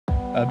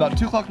About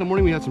 2 o'clock in the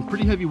morning, we had some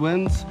pretty heavy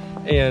winds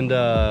and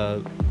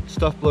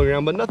stuff blowing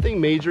around, but nothing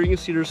major. You can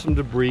see there's some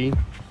debris.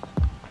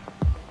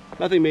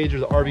 Nothing major,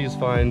 the RV is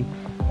fine.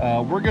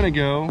 We're gonna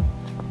go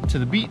to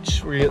the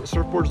beach. We're gonna get the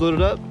surfboards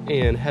loaded up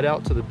and head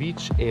out to the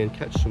beach and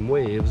catch some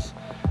waves.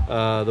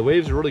 The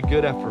waves are really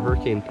good after a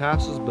hurricane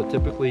passes, but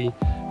typically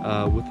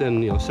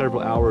within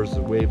several hours,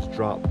 the waves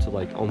drop to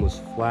like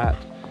almost flat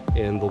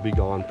and they'll be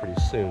gone pretty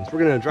soon. So we're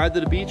gonna drive to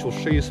the beach. We'll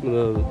show you some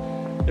of the,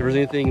 if there's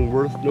anything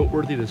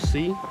noteworthy to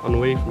see on the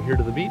way from here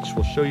to the beach,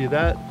 we'll show you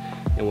that,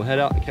 and we'll head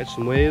out and catch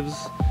some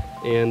waves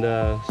and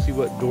see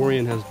what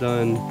Dorian has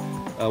done.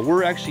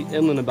 We're actually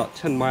inland about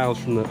 10 miles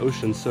from the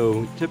ocean,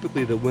 so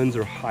typically the winds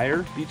are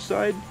higher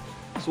beachside.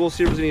 So we'll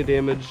see if there's any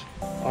damage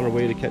on our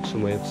way to catch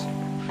some waves.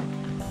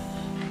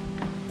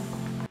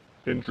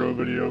 Intro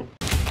video.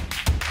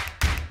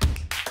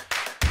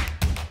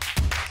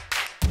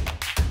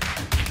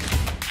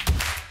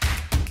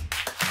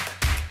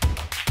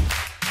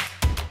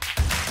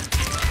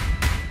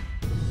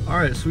 All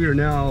right, so we are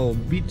now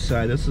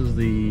beachside. This is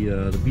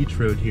the beach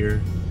road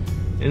here,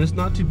 and it's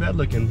not too bad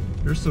looking.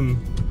 There's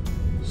some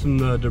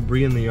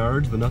debris in the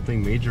yards, but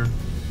nothing major.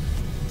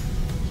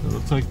 So it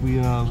looks like we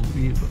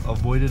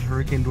avoided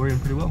Hurricane Dorian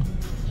pretty well.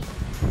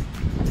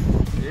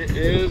 It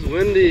is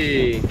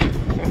windy,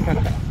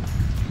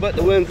 but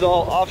the wind's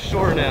all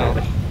offshore now.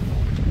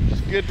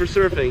 It's good for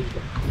surfing.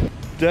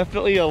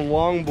 Definitely a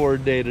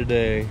longboard day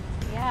today.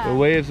 Yeah. The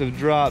waves have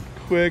dropped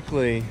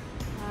quickly.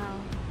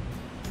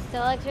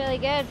 Still looks really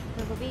good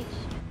for the beach.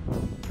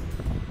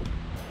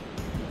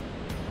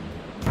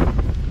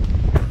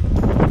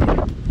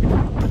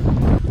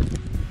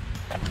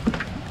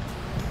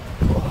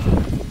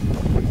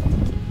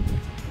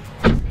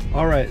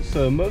 All right,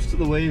 so most of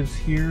the waves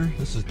here,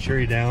 this is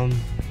Cherry Down.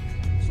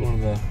 It's one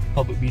of the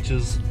public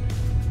beaches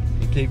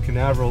in Cape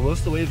Canaveral. Most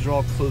of the waves are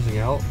all closing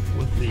out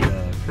with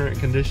the current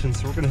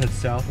conditions, so we're gonna head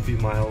south a few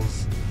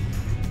miles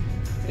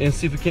and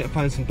see if we can't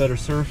find some better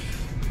surf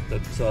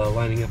that's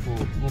lining up a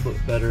little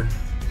bit better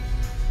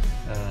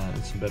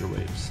and some better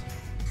waves.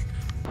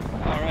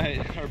 All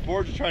right, our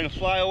boards are trying to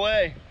fly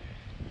away.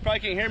 You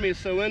probably can't hear me, it's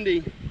so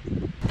windy.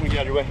 Let me get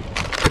out of your way.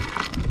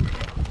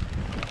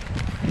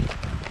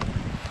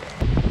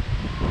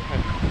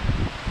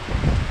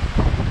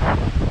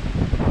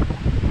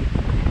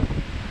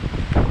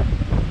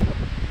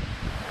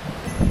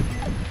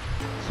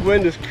 This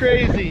wind is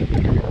crazy.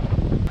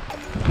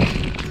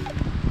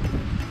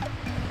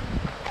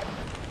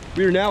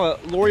 We are now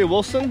at Loria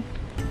Wilson.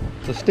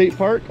 It's a state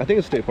park. I think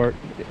it's a state park.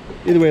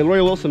 Either way,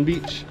 Loria Wilson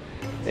Beach.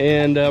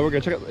 And we're gonna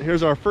check out,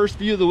 here's our first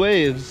view of the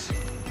waves.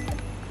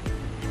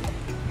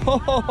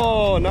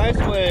 Oh, nice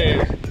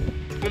waves.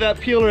 Look at that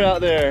peeler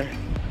out there.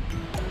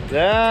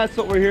 That's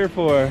what we're here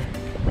for.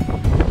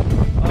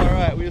 All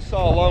right, we just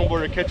saw a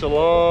longboarder catch a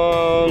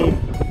long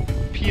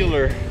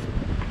peeler.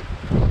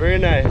 Very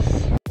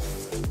nice.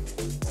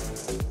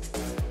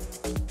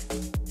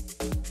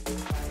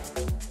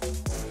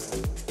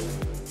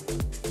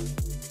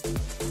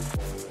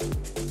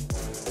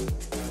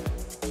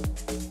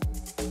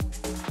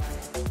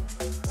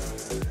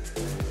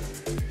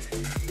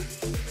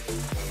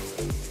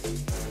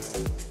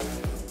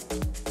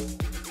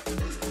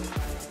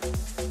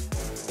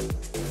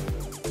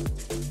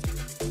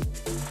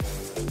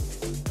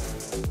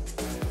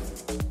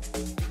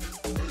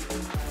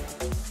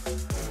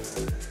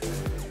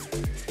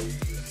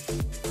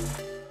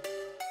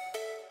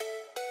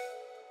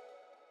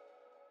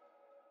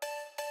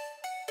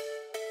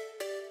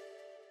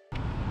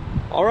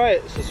 All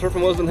right, so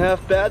surfing wasn't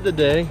half bad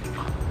today,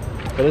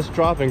 but it's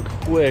dropping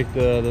quick.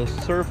 The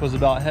surf was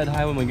about head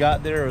high when we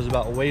got there. It was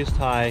about waist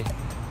high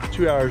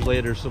 2 hours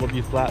later, so it'll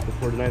be flat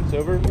before tonight's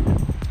over.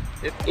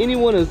 If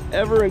anyone is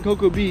ever in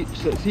Cocoa Beach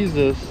that sees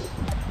this,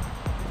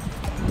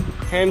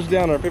 hands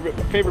down our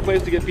favorite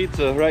place to get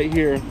pizza right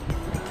here,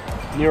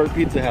 New York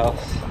Pizza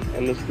House.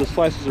 And the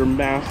slices are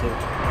massive.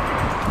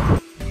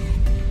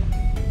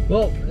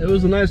 Well, it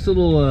was a nice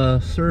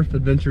little surf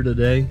adventure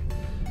today.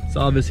 So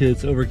obviously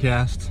it's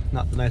overcast,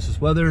 not the nicest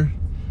weather,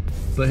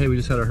 but hey, we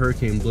just had a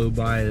hurricane blow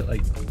by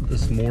like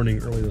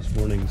early this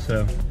morning,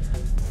 so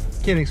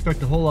can't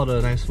expect a whole lot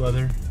of nice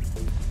weather.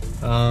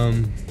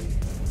 And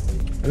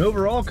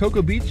overall,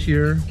 Cocoa Beach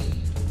here,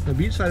 the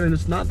beachside, and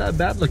it's not that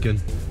bad looking.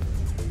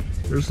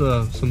 There's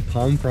some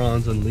palm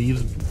fronds and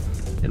leaves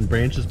and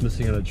branches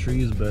missing out of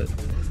trees, but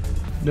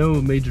no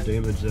major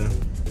damage though.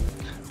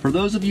 For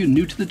those of you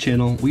new to the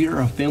channel, we are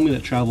a family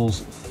that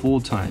travels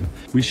full-time.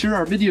 We share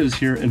our videos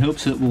here in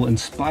hopes it will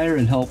inspire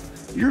and help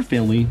your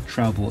family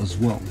travel as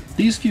well.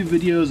 These few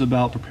videos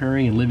about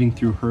preparing and living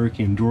through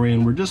Hurricane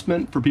Dorian were just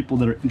meant for people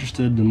that are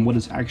interested in what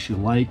it's actually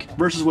like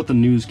versus what the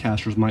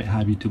newscasters might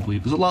have you to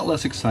believe. It's a lot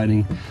less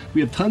exciting.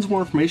 We have tons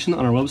more information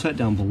on our website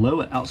down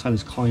below at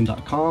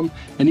outsideiscalling.com,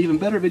 and even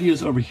better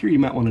videos over here you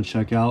might want to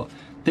check out.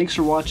 Thanks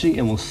for watching,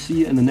 and we'll see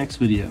you in the next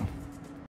video.